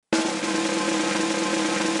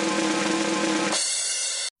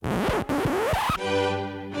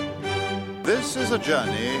This is a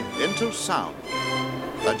journey into sound.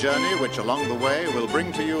 A journey which along the way will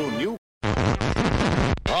bring to you new...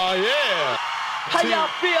 Oh, yeah! How y'all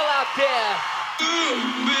feel out there?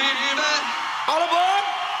 Baby! All aboard?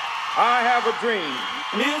 I have a dream.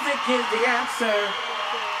 Music is the answer.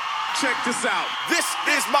 Check this out. This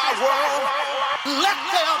is my world. Let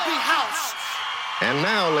there be house. And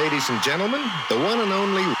now, ladies and gentlemen, the one and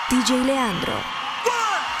only DJ Leandro. 1,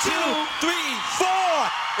 2, 3, 4.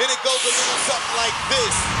 And it goes a little something like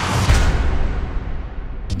this.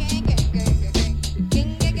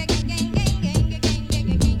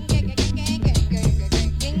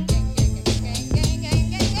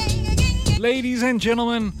 Ladies and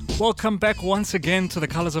gentlemen, welcome back once again to the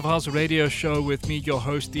Colors of House radio show with me, your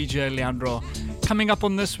host, DJ Leandro. Coming up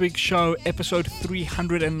on this week's show, episode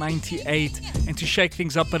 398, and to shake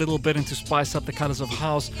things up a little bit and to spice up the Colors of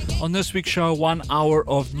House, on this week's show, 1 hour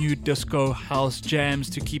of new disco house jams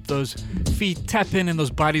to keep those feet tapping and those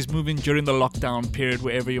bodies moving during the lockdown period,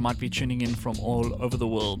 wherever you might be tuning in from all over the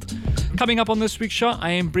world. Coming up on this week's show, I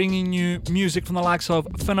am bringing you music from the likes of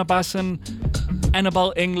Finnebassen,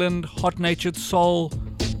 Anabel England, Hot Natured Soul,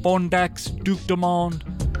 Bondax, Dumont,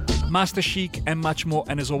 Masta Chic, and much more,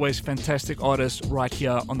 and as always, fantastic artists right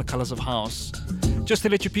here on the Colors of House. Just to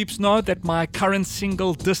let you peeps know that my current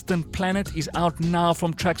single, Distant Planet, is out now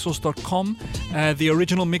from tracksource.com. The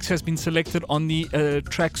original mix has been selected on the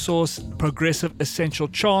Tracksource Progressive Essential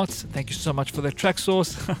charts. Thank you so much for that,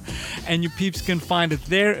 Tracksource. And you peeps can find it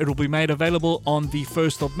there. It will be made available on the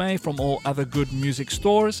 1st of May from all other good music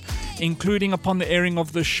stores, including upon the airing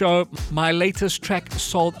of the show. My latest track,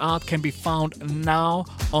 Sold Out, can be found now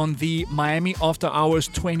on the Miami After Hours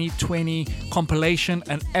 2020 compilation,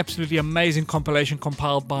 an absolutely amazing compilation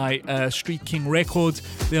compiled by Street King Records.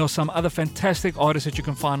 There are some other fantastic artists that you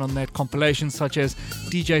can find on that compilation, such as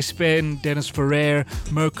DJ Spen, Dennis Ferrer,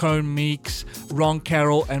 Mirko Meeks, Ron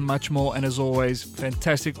Carroll, and much more. And as always,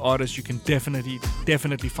 fantastic artists you can definitely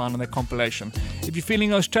find on that compilation. If you're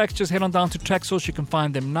feeling those tracks, just head on down to Tracksource. You can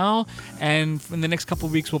find them now, and in the next couple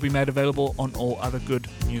of weeks will be made available on all other good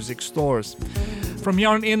music stores. From here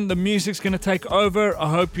on in, the music's going to take over. I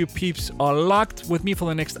hope you peeps are locked with me for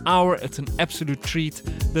the next hour. It's an absolute treat.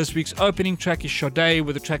 This week's opening track is Sade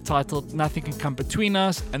with a track titled Nothing Can Come Between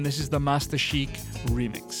Us, and this is the Masta Chic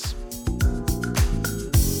remix.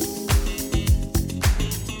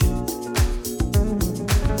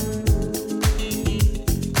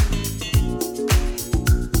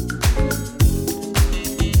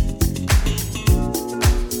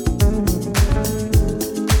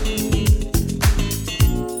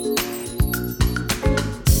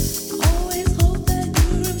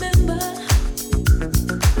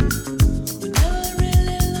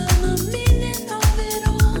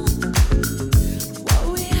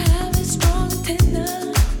 What we have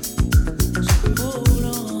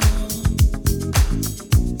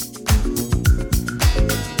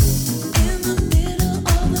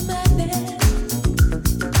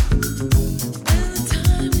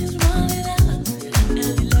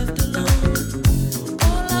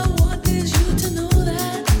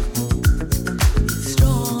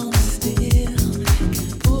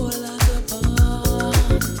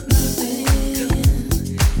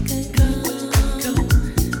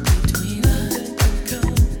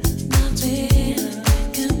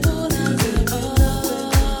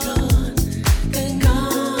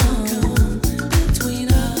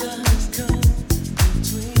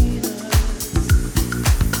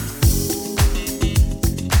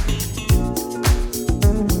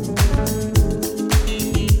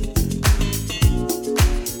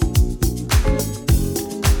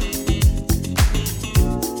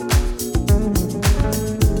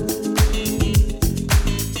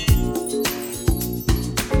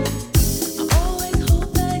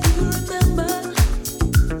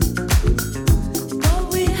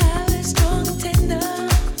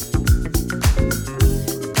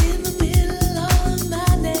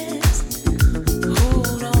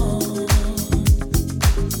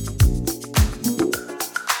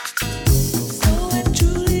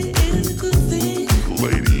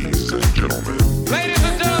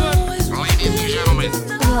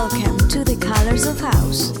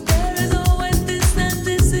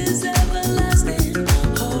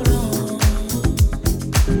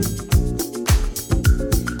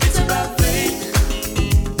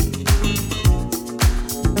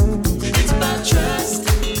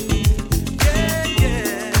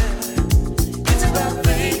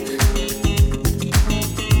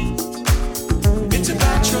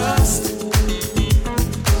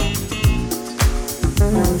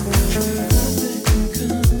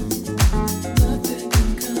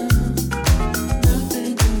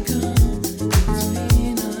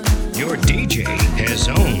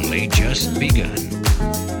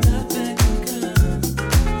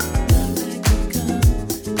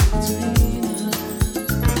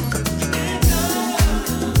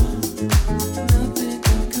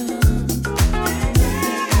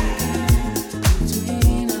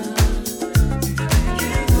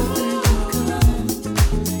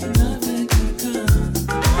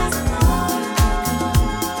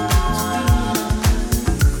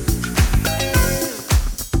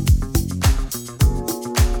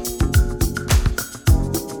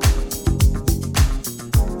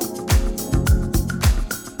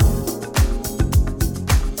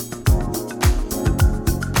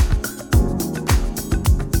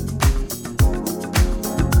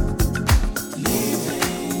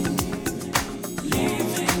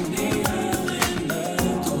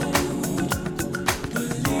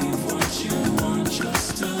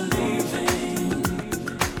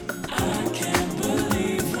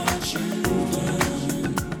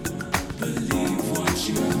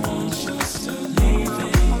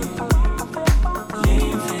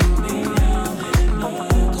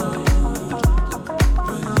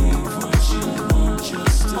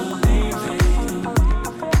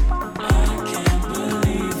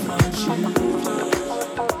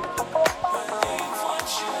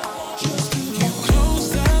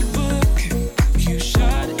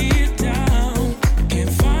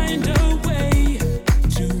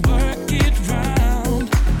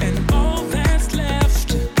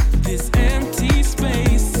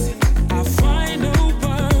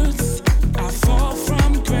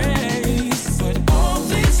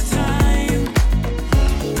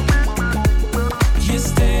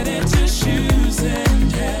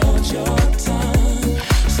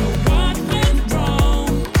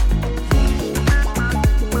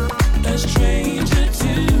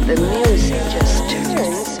The music just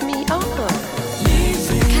turns me on.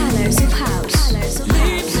 Colors of house. Colors of house.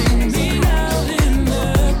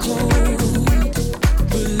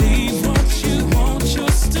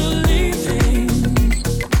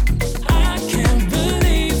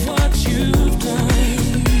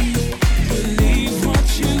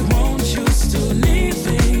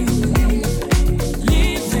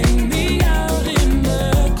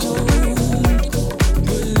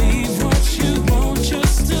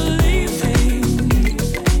 Leave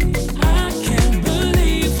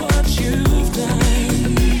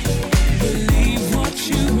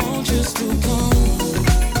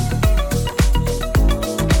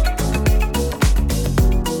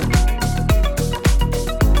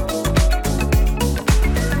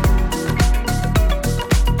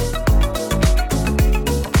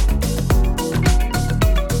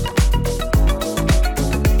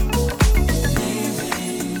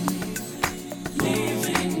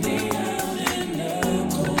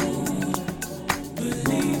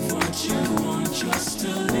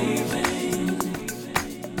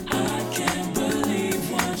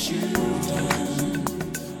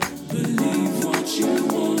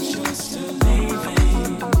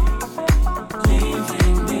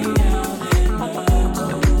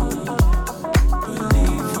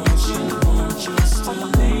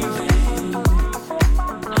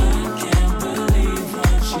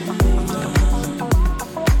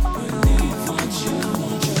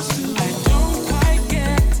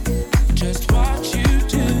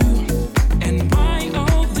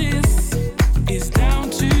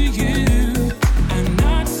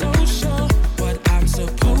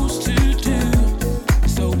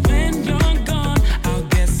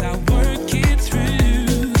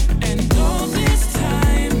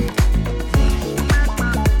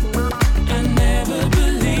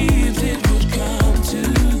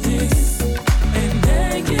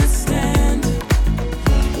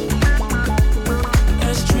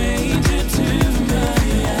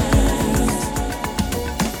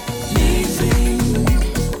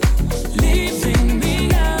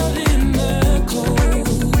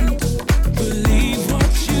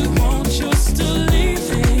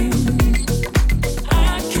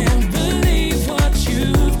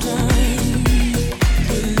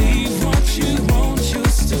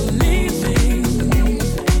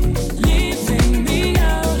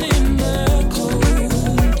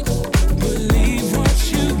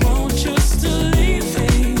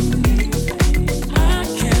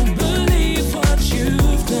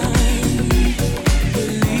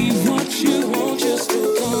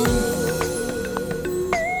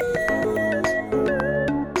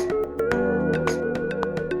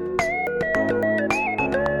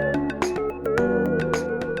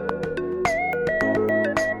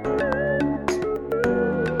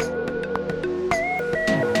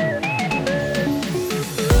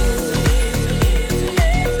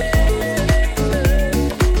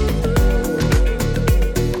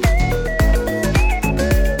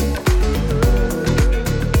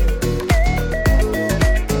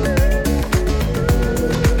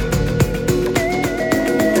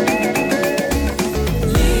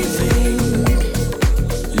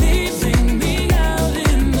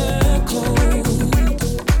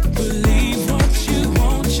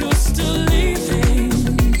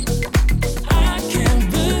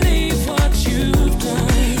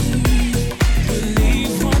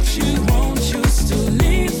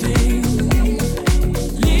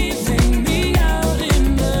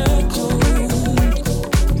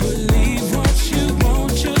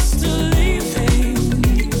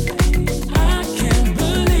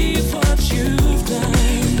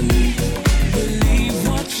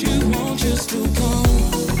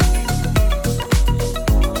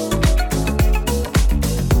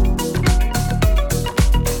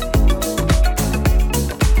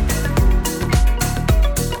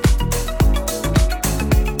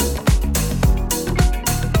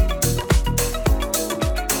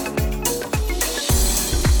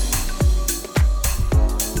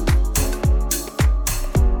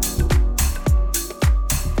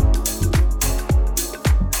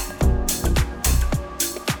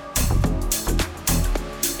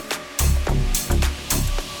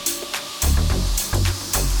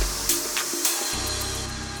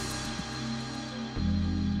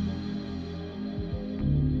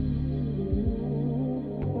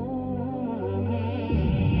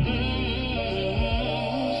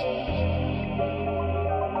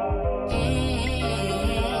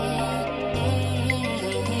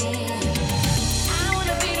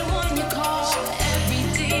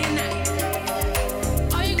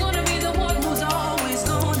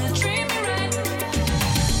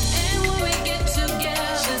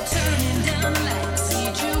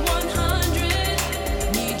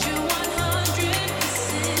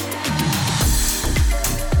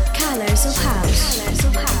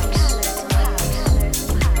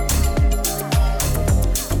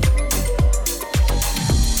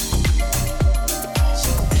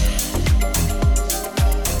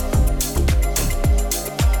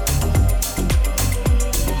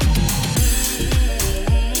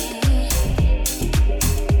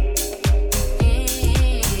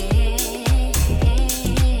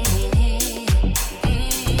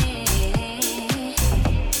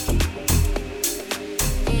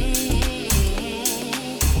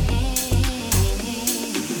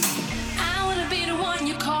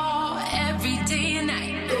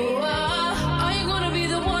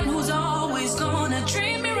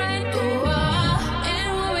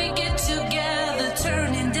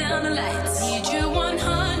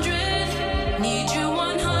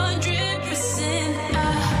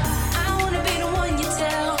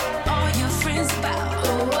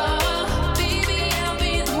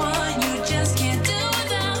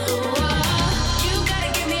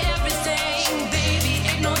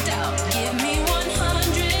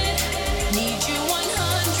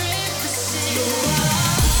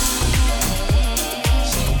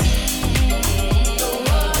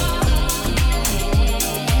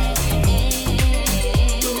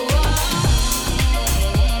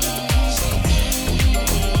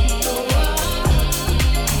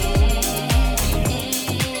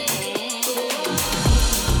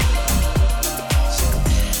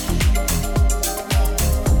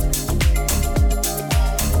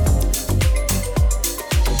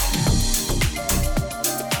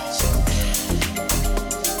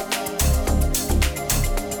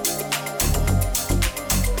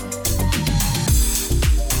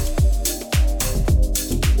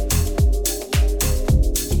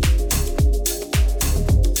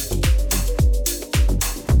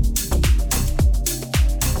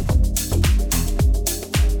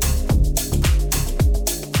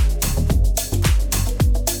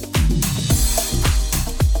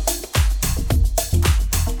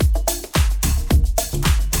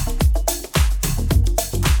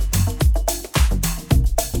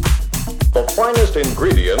The finest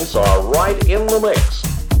ingredients are right in the mix.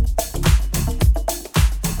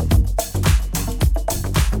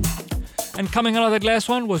 And coming out of that last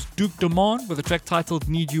one was Dumont with a track titled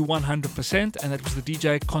Need You 100%, and that was the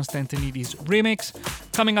DJ Constantinides remix.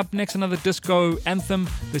 Coming up next, another disco anthem.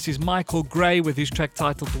 This is Michael Gray with his track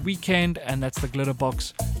titled The Weekend, and that's the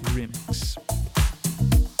Glitterbox remix.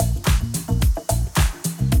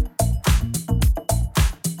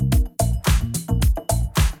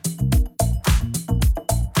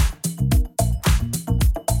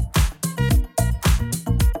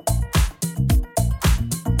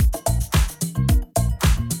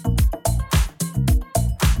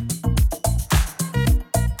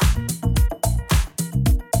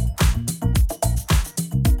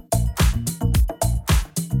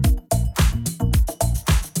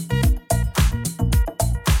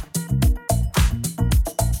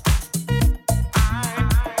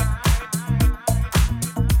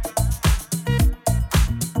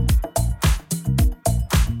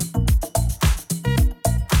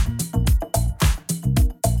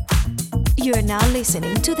 You are now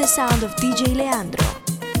listening to the sound of DJ Leandro.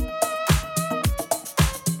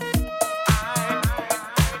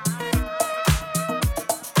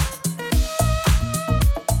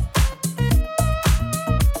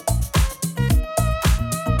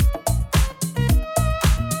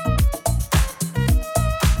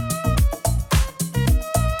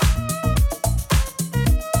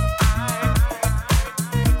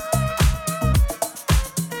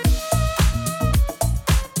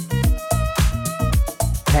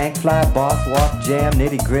 Fly, boss, walk, jam,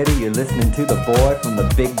 nitty gritty. You're listening to the boy from the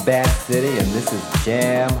big bad city, and this is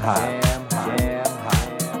Jam Hot.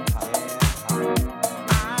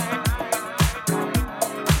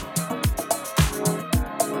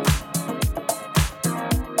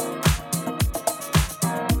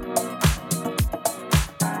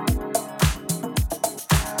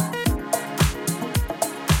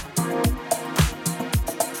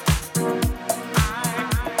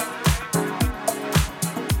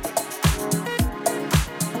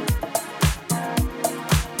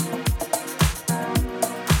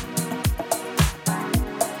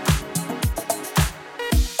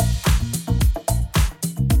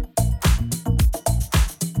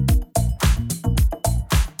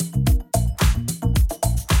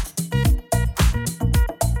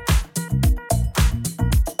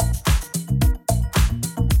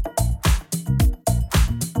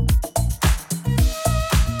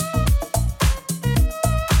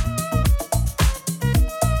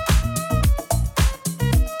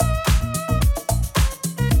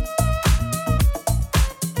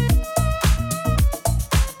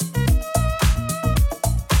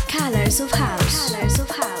 Colors of House. Colors of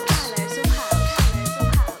House.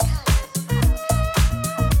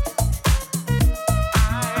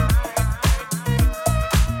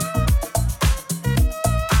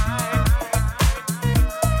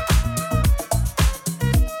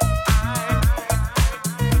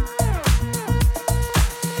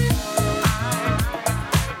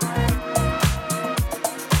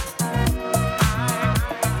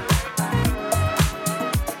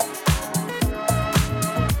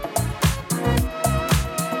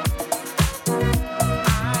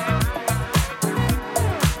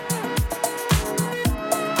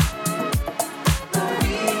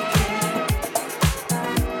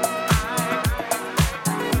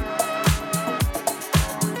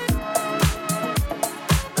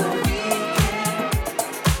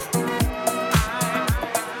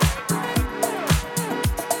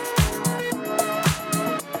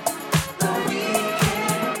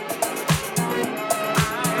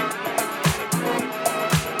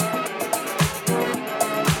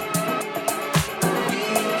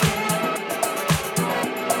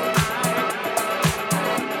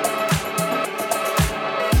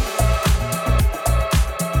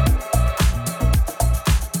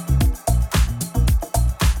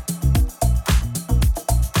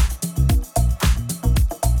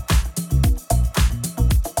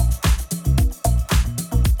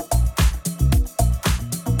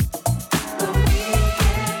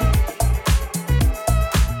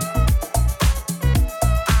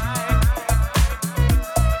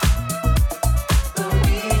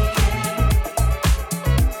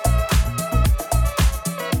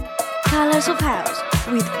 Colors of House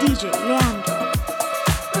with DJ Leandro.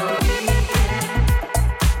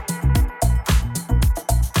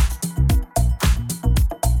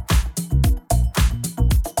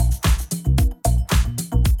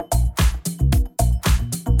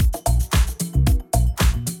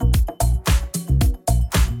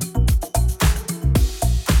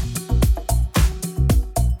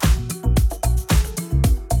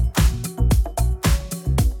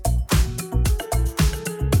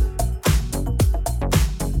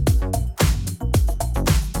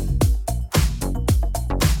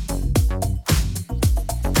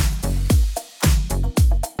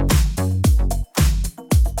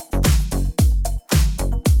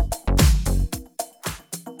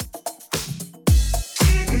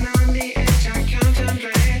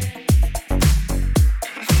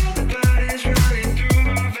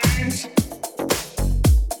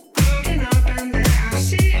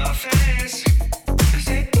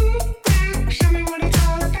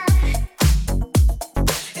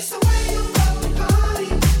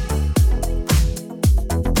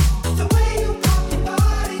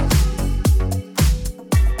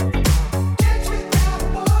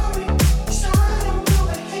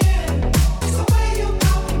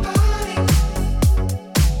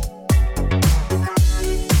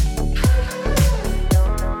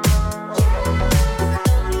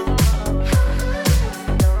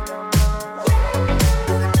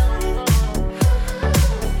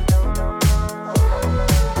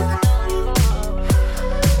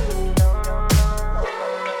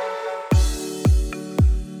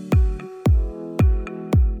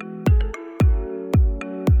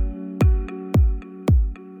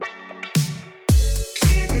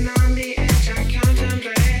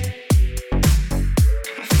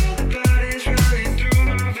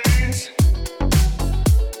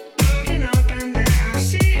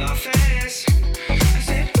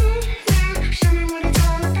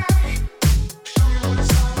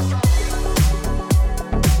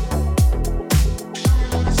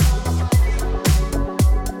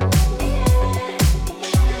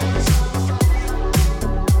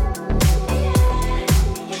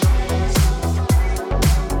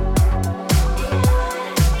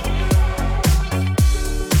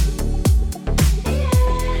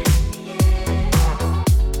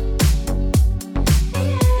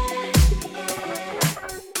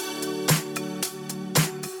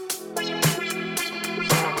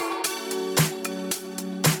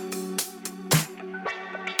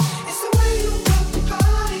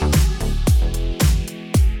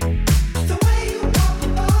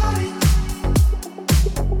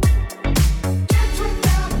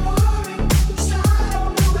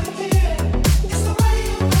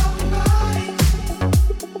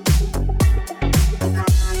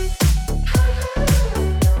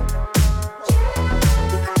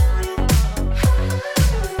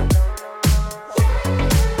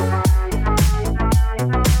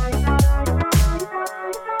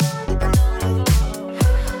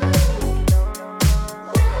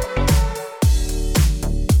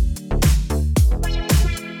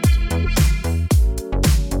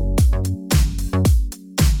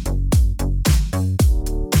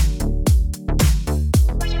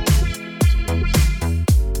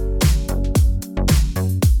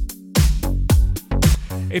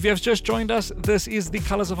 If you have just joined us, this is the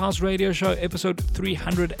Colors of House radio show, episode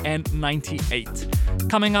 398.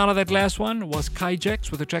 Coming out of that last one was Kagex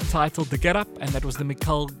with a track titled The Get Up, and that was the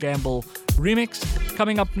Miguel Campbell remix.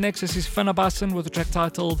 Coming up next is Finnebassen with a track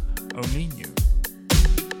titled Only New.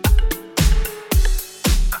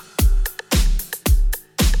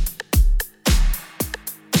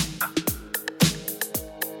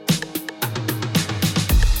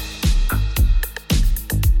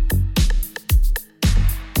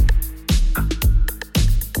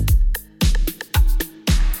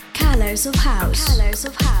 Colors of House. Colors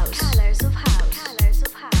of House. Colors of House. Colors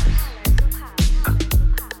of House.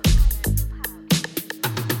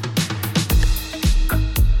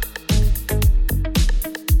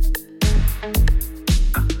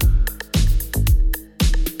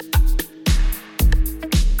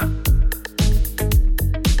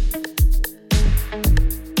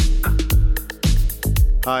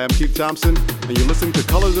 Hi, I'm Keith Thompson, and you're listening to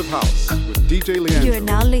Colors of House with DJ Leandro. You're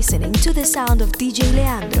now listening to the sound of DJ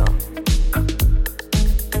Leandro.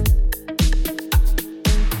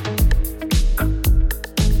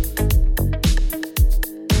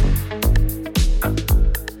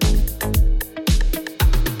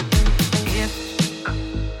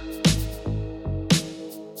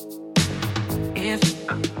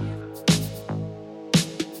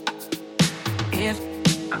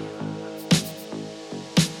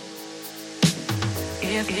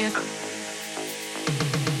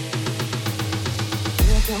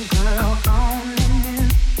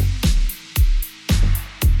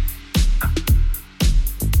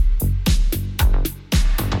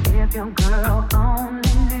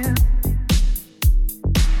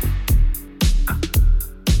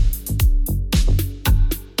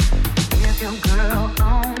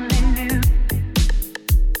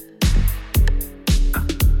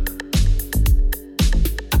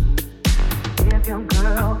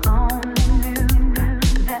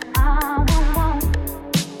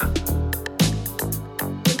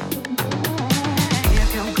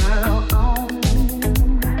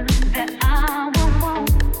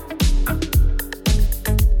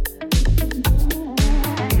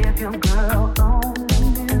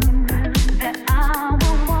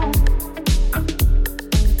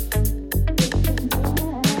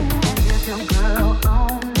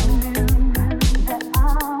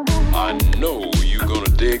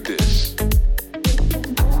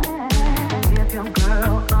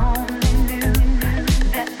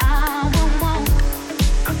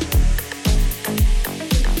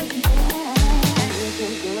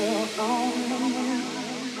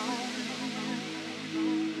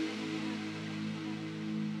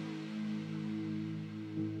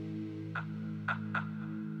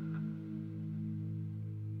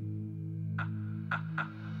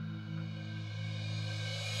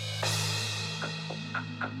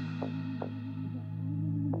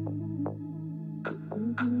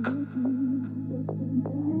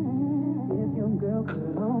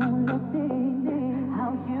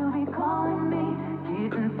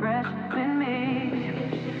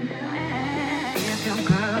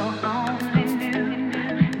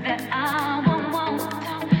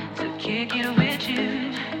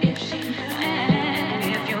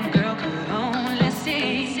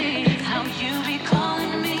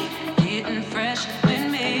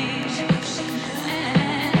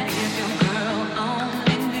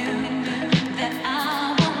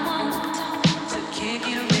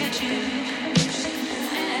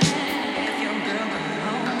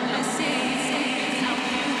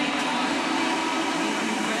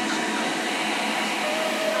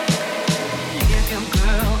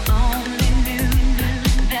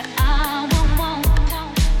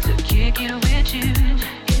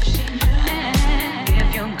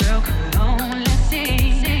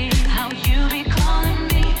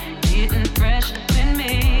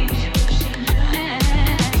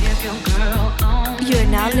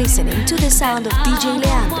 Listening to the sound of DJ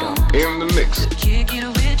Leandro in the mix.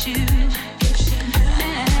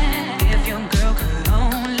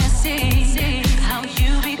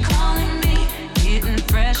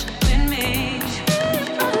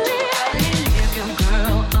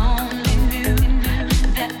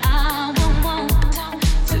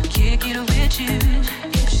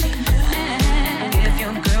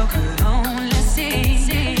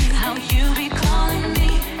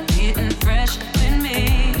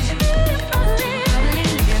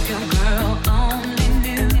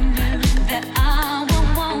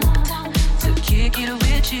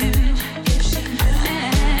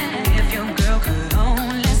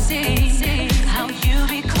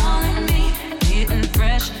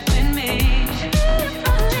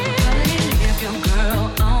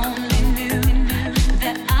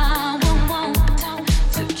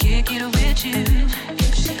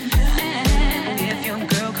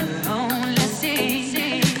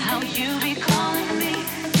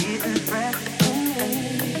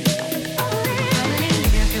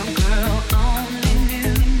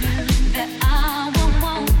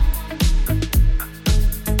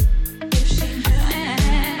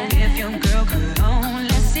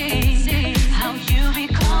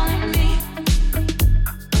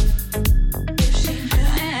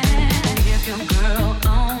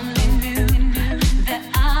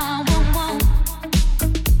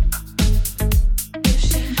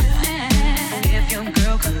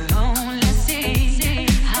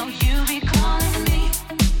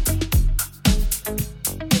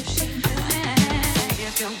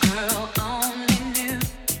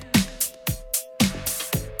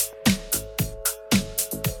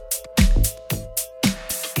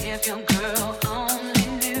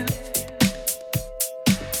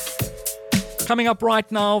 Coming up right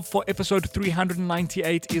now for episode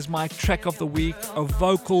 398 is my track of the week, a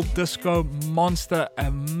vocal disco monster,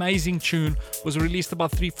 amazing tune, was released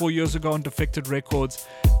about 3-4 years ago on Defected Records.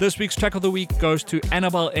 This week's track of the week goes to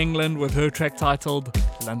Anabel England with her track titled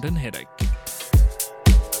London Headache.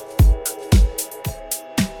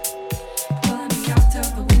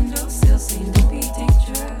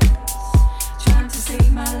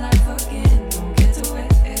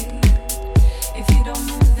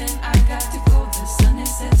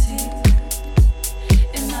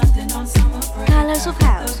 Colors of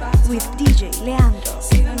House with DJ Leandro.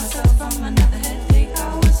 Saving myself from another headache.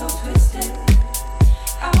 I was so twisted.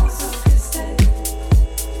 I was so twisted.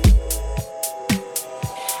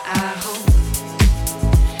 I hope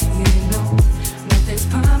you know nothing's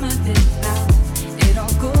permanent now. It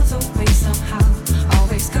all goes away somehow.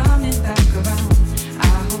 Always coming back around. I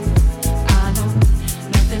hope I know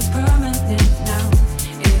nothing's permanent now.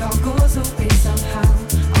 It all goes away somehow.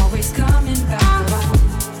 Always coming back around.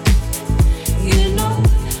 You know,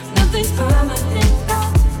 nothing's permanent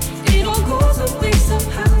now. It all goes away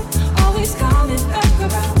somehow. Always coming back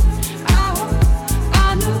around.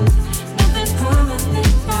 I know, nothing's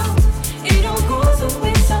permanent now. It all goes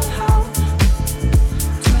away somehow.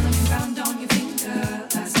 Twirling round on your finger.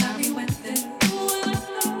 Last night we went there.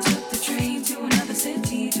 Took the train to another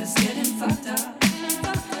city, just getting fucked up.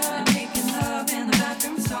 And making love in the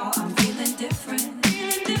bathroom stall. I'm feeling different.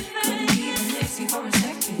 Couldn't even mix you for a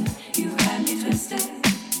second. You had me twisted.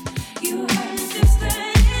 You had me twisted.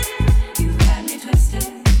 You had me twisted.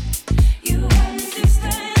 You had me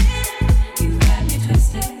twisted. You had me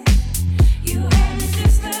twisted. You had me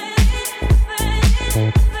twisted.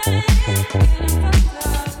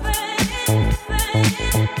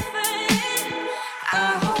 I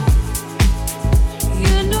hope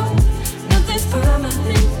you know nothing's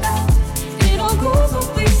permanent now. It all goes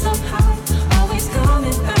away somehow. Always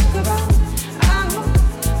coming back around.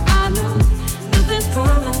 I know nothing's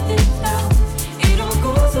permanent now. It all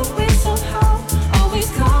goes away somehow. Always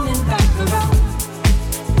coming back around.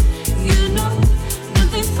 You know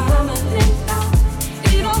nothing's permanent now.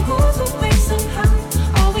 It all goes away somehow.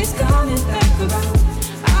 Always coming back around.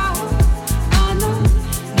 I know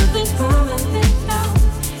nothing's permanent now.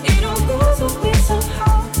 It all goes away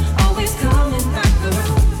somehow. Always coming back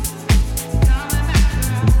around.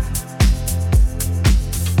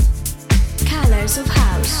 Colors of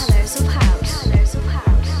House. Colors of House. Colors of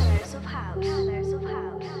House. Colors of House. Colors of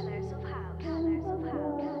House. Colors of House. Colors of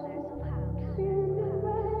Colors.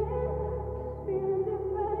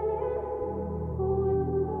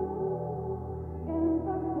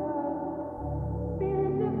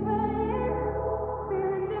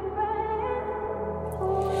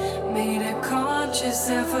 Made a conscious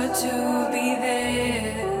effort to be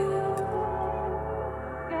there.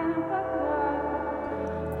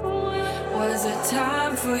 Was a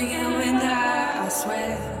time for you and I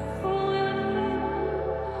swear.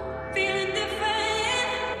 Feeling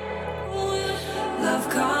different. Love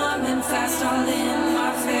coming fast all in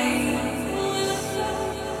my face.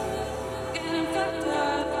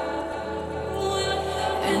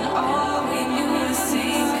 And all we knew was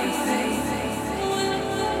sing and fade.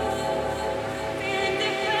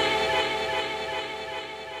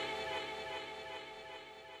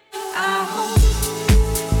 I hope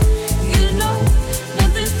you know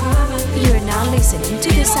nothing's permanent. You're now listening to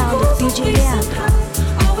the sound of DJ Leandro.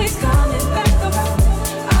 Always coming back around.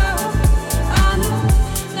 I know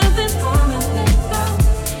nothing's permanent now.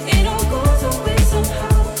 It all goes away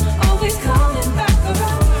somehow. Always coming back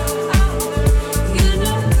around. You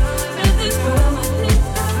know nothing's permanent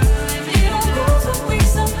now. It all goes away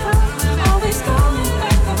somehow. Always coming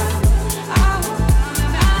back around. I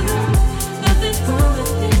know nothing's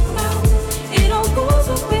permanent now. It all goes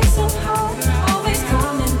away somehow. Always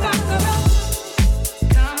coming back around.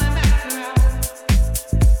 Coming back around.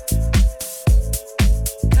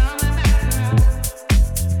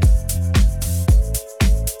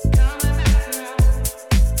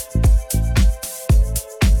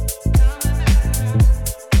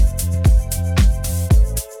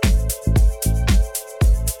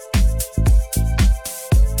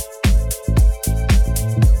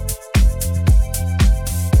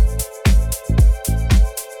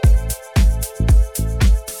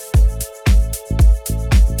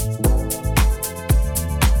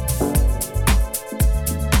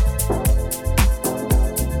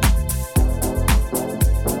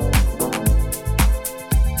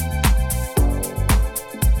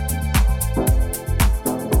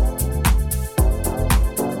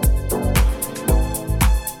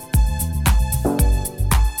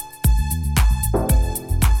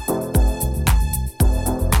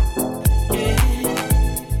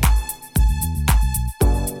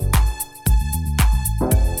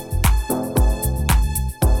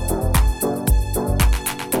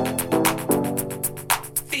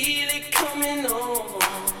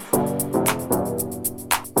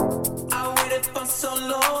 for so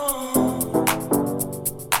long.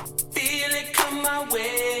 Feel it come my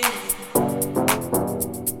way.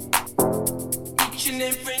 Each and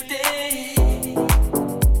every day.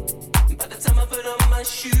 By the time I put on my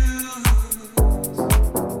shoes,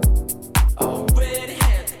 already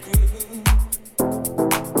had the groove.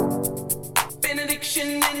 Benediction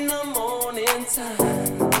in the morning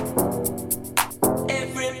time.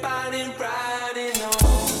 Everybody riding on.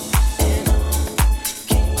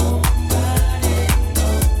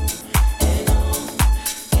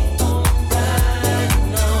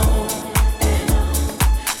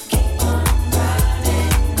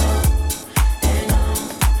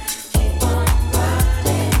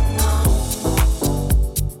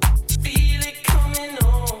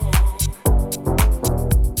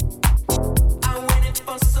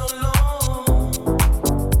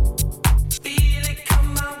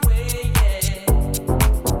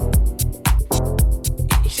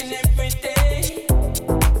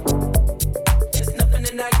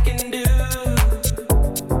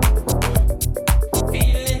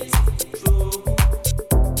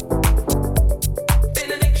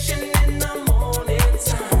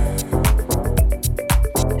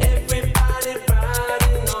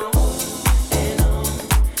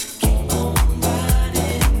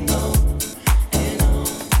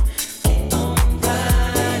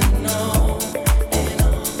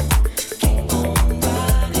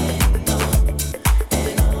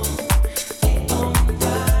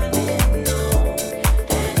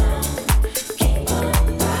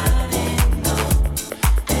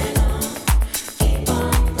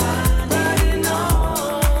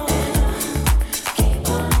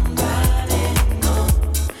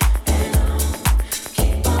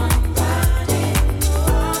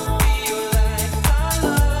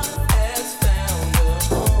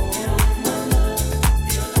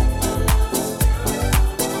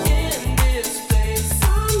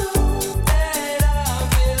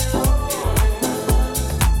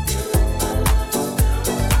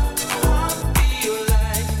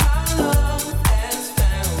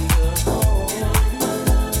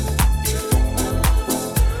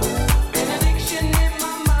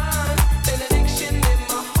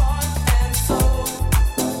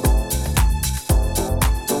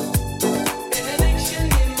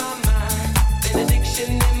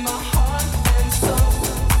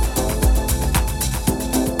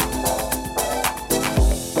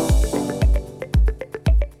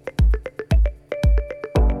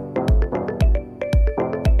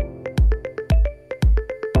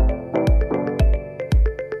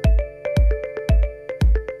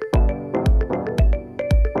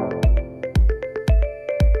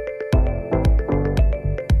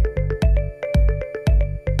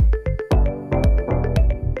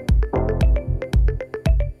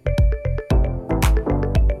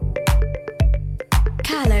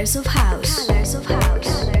 Colors of House. Colors of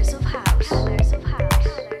House. Colors of House. Colors of House.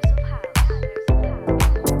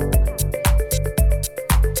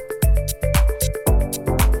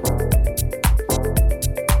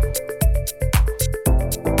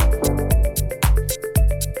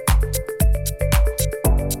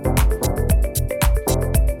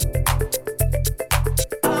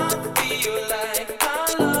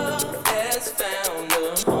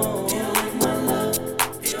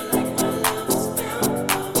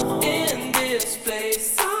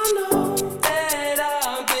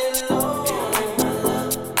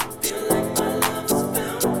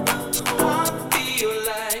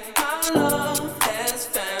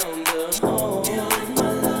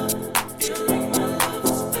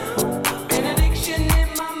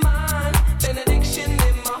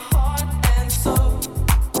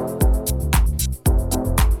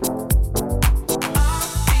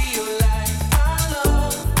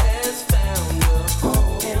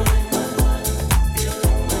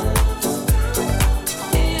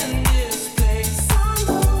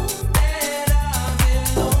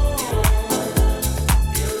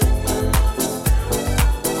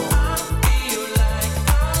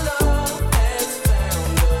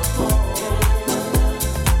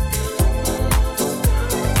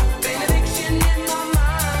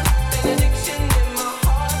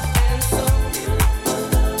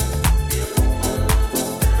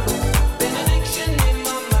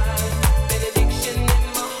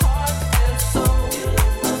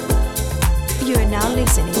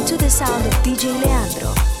 Sound of DJ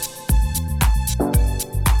Leandro.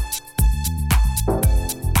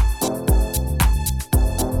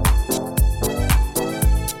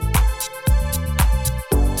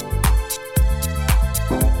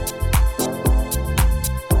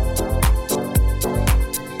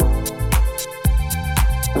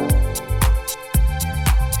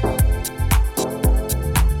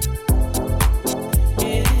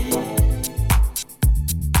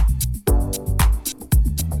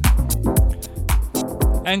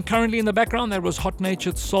 And currently in the background, there was Hot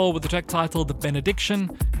Natured Soul with the track titled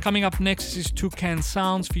Benediction. Coming up next is Toucan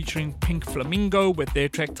Sounds featuring Pink Flamingo with their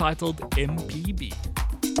track titled MPB.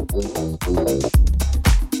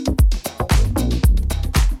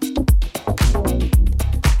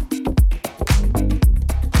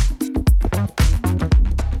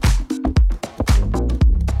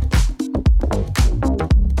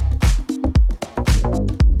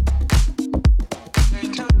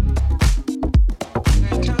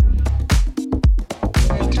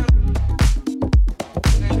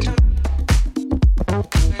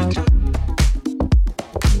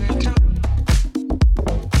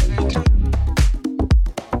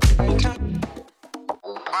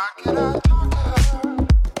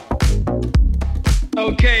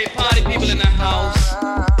 Okay, party people in the house.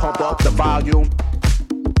 Pump up the volume.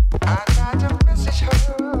 I tried to message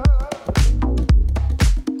her.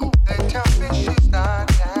 They tell me she's not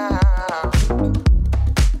down.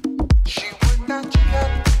 She would not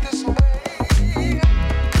check this way.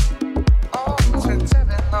 Oh, it's been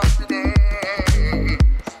 7 long days.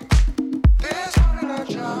 This morning I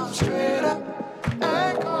jumped straight up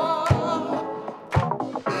and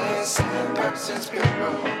called this in-person's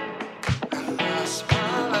bureau.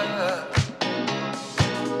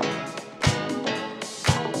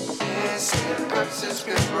 This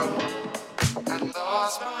bureau, and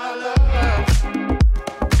lost my love.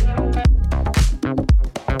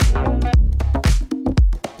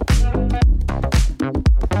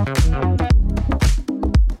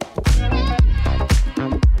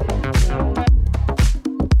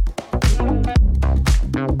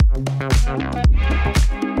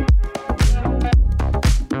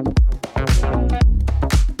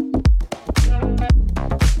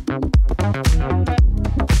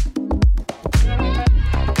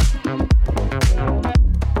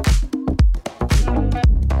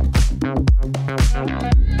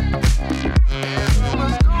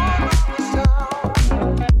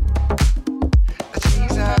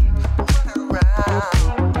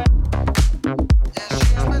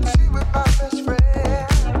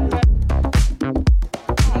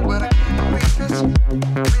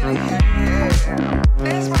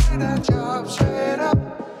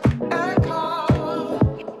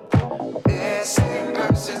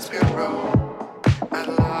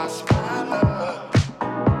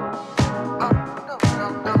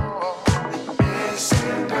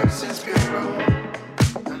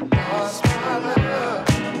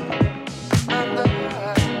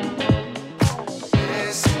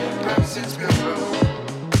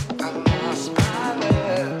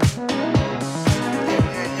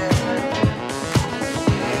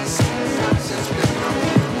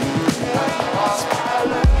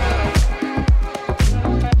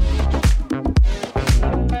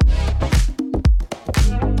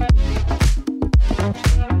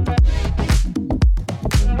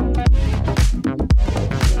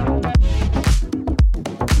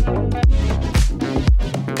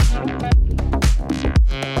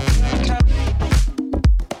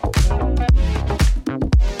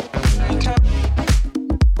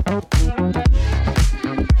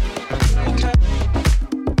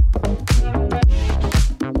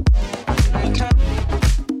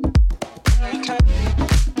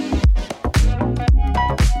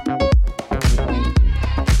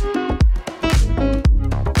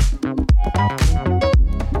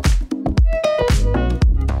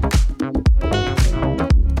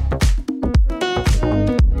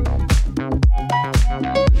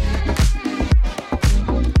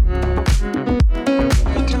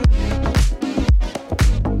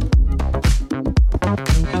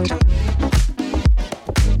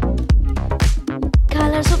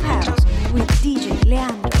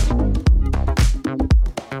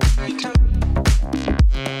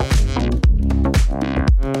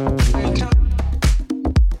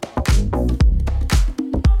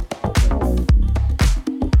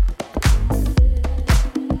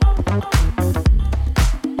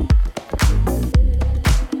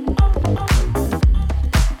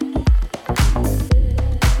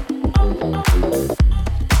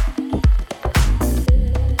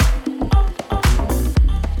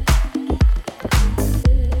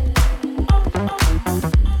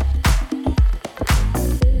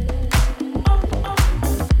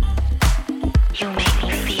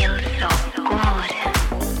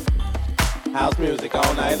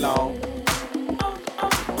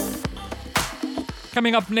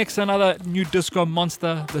 Coming up next, another new disco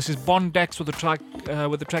monster. This is Bondax with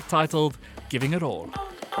the track titled "Giving It All."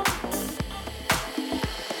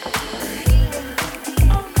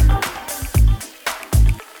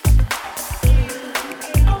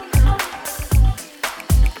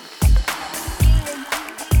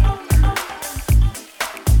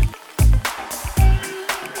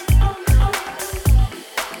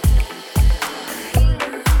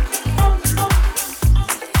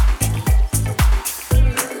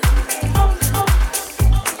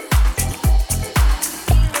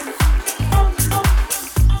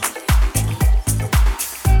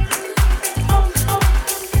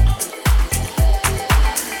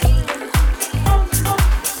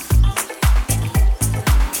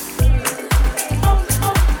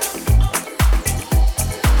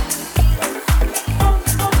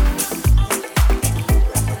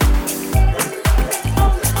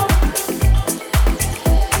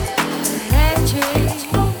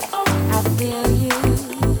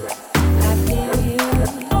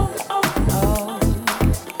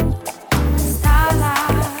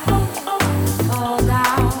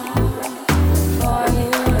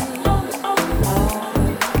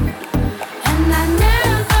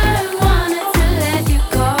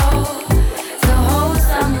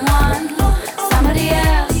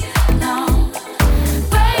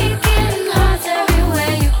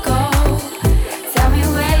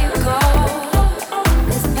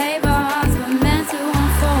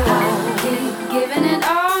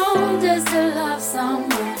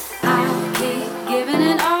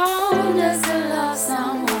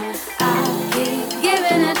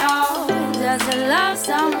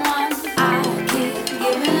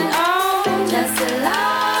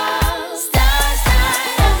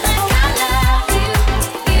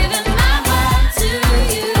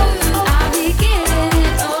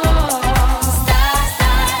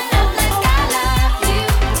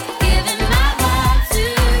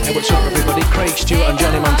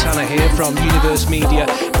 from Universe Media,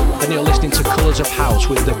 and you're listening to Colours of House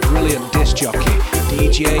with the brilliant disc jockey,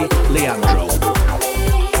 DJ Leandro.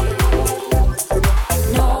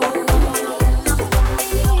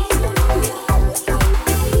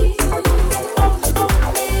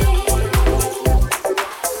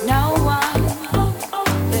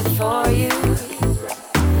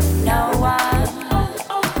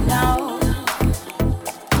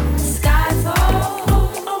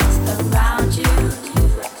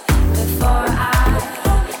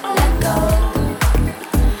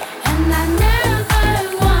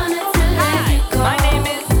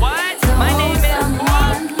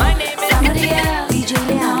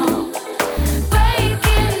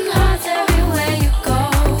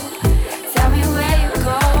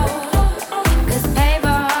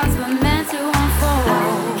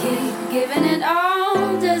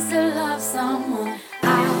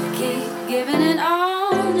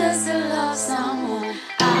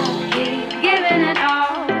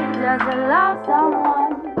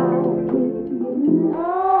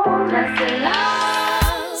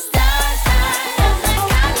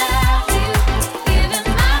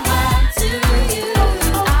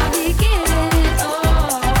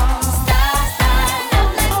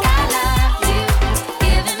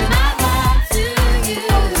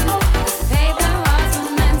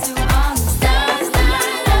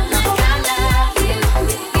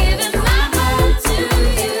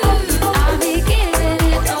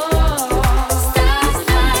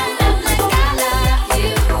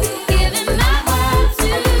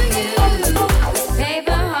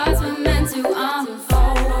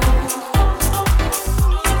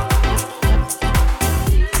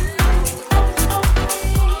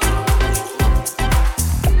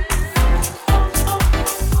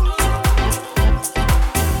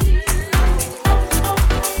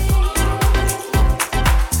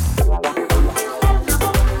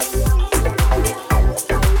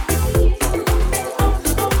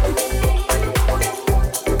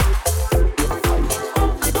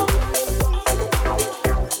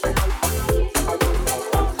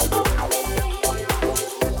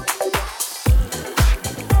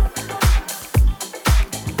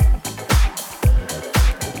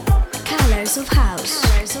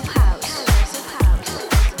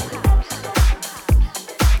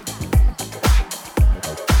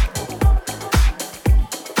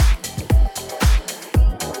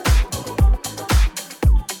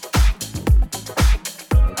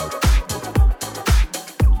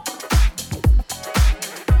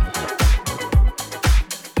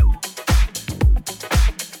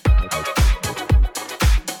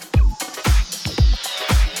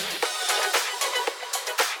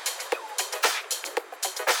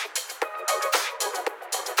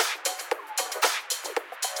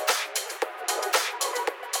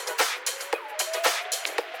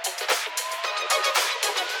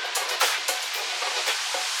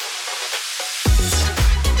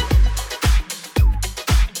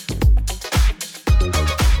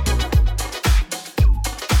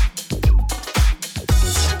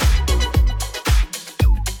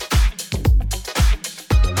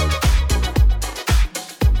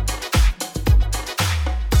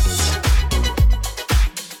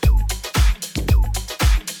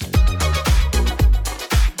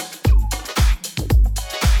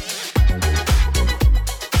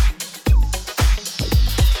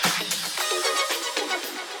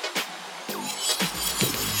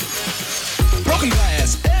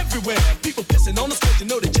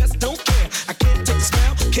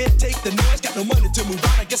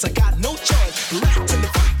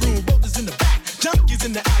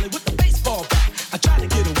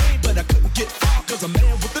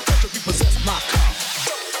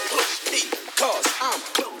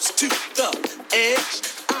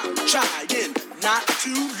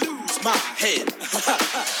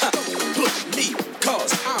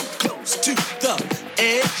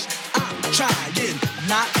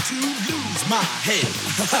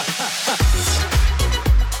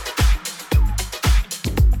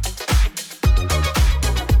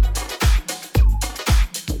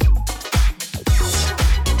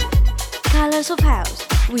 Colors of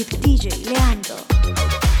House with DJ Leandro.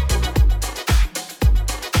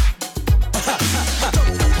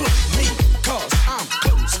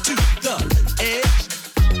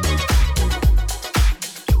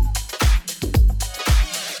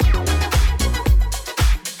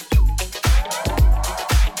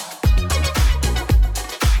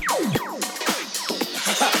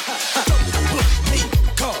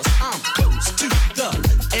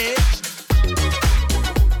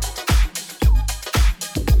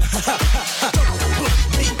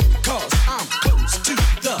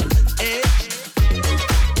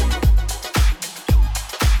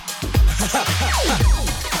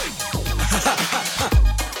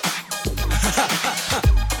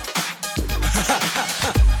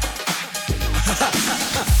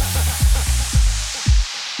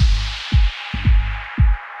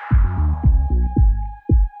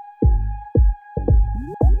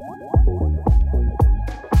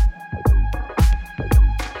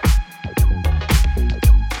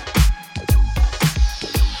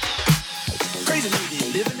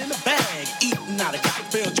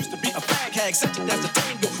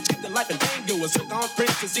 like Flamingo. A circus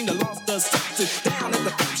princess seen the lost her senses down at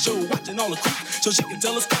the freak show, watching all the creeps, so she can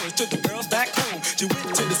tell her stories to the girls back home. She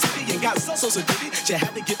went to the city and got so did it. She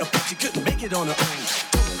had to get a pimp, she couldn't make it on her own.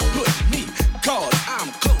 Don't put me, cause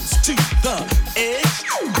I'm close to the edge.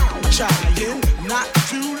 I'm trying not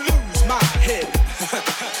to lose my head.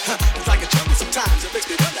 It's like a jungle sometimes, it makes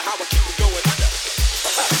me wonder how I keep it going under.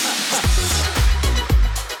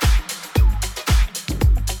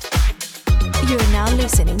 You're now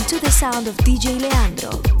listening to the sound of DJ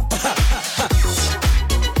Leandro.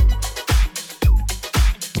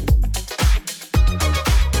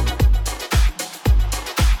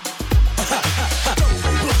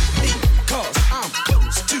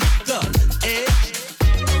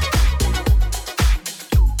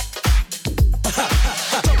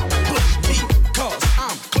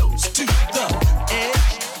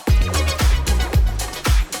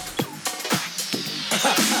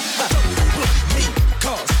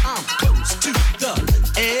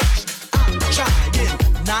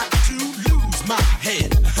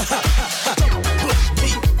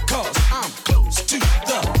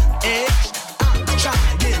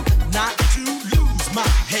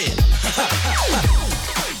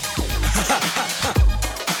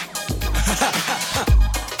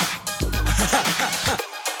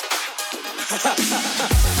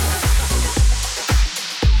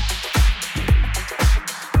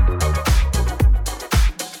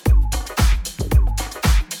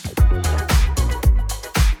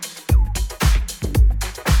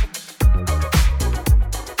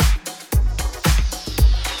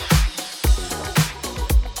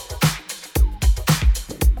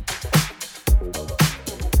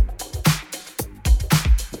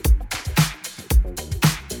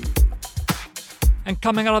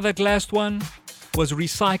 Coming out of that last one was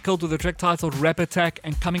Recycled with a track titled Rap Attack,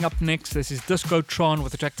 and coming up next, this is Disco Tron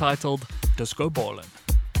with a track titled Disco Ballin'.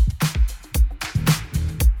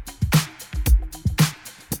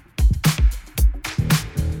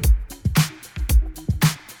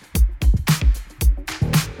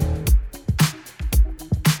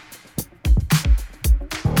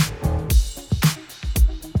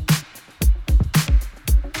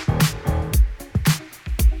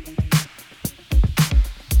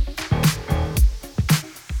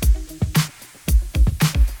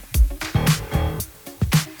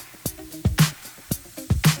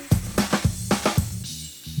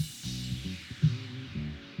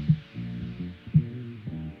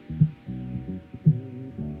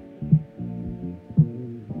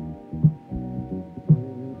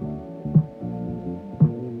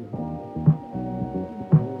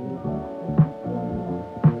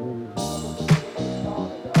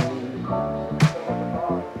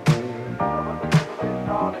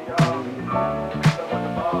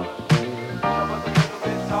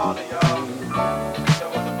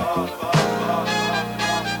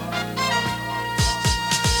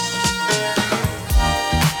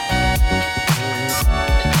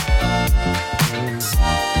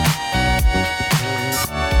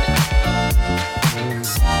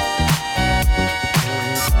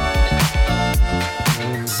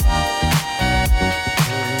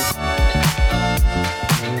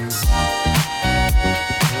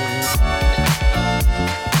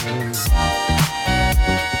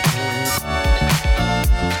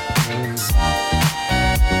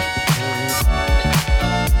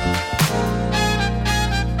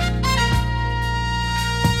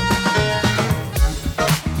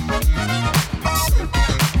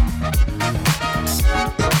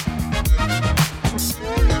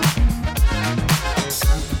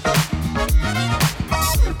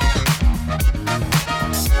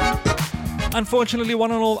 Unfortunately,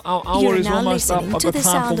 one and all, our hour is almost up. I've got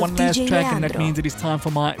time for one last track, and that means it is time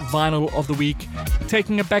for my vinyl of the week.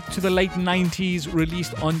 Taking it back to the late 90s,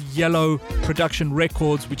 released on Yellow Production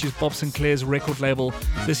Records, which is Bob Sinclair's record label.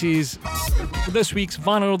 This week's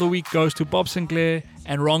vinyl of the week goes to Bob Sinclair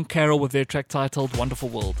and Ron Carroll with their track titled Wonderful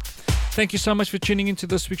World. Thank you so much for tuning into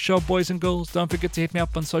this week's show, boys and girls. Don't forget to hit me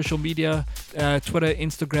up on social media, Twitter,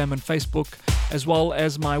 Instagram, and Facebook, as well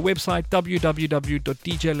as my website,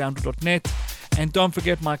 www.djleandro.net. And don't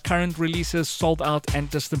forget, my current releases, Sold Out and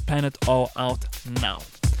Distant Planet, are out now.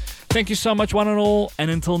 Thank you so much, one and all. And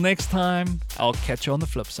until next time, I'll catch you on the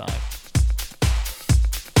flip side.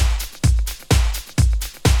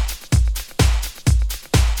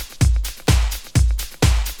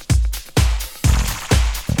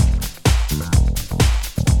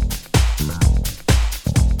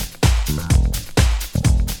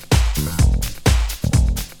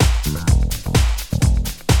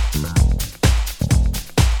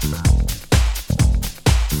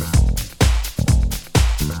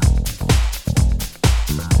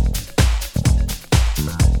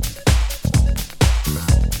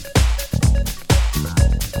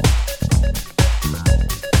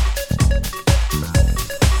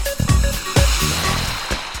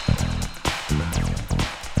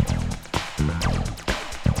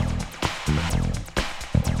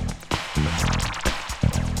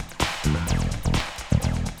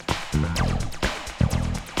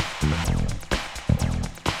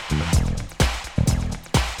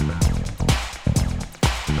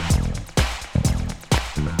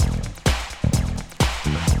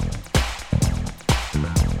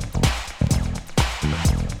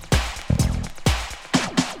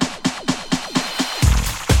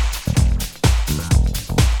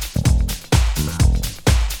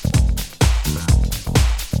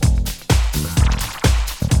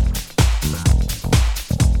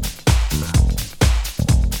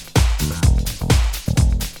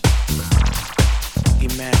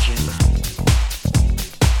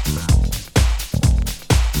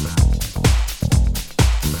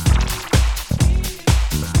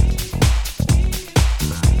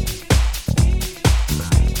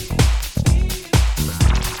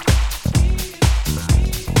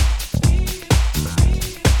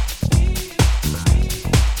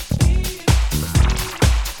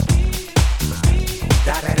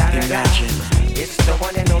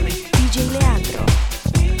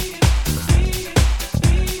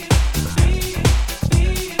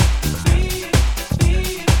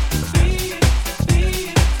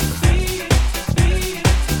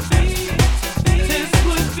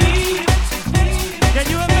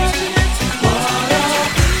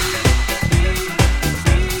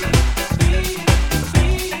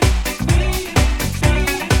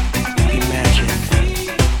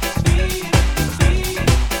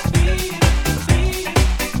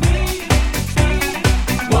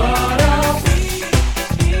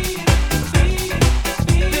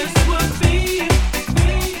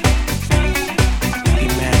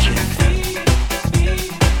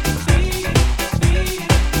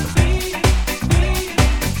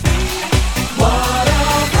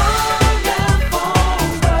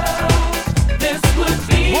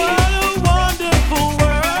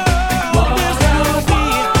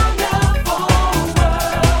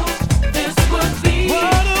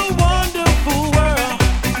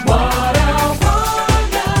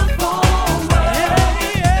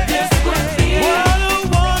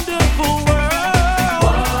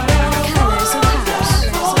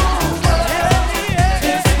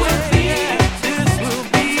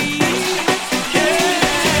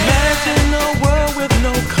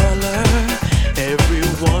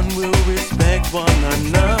 one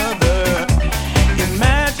another.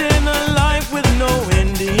 Imagine a life with no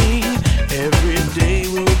ending. Every day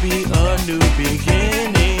will be a new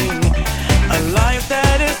beginning. A life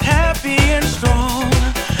that is happy and strong,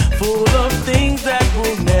 full of things that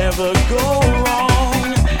will never go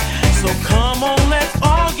wrong. So come on, let's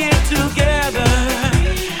all get together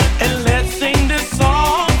and let's sing this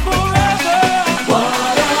song forever.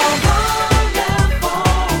 What a wonderful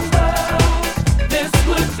world this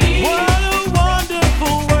would be. What a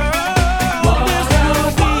wonderful world this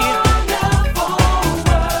would be.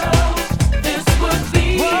 This would be.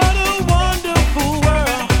 What a wonderful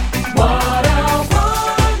world. What a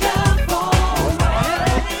wonderful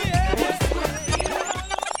world this would be.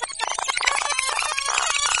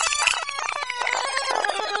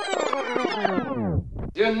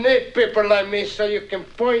 You need people like me so you can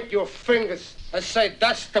point your fingers and say,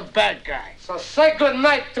 that's the bad guy. So say good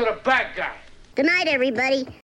night to the bad guy. Good night, everybody.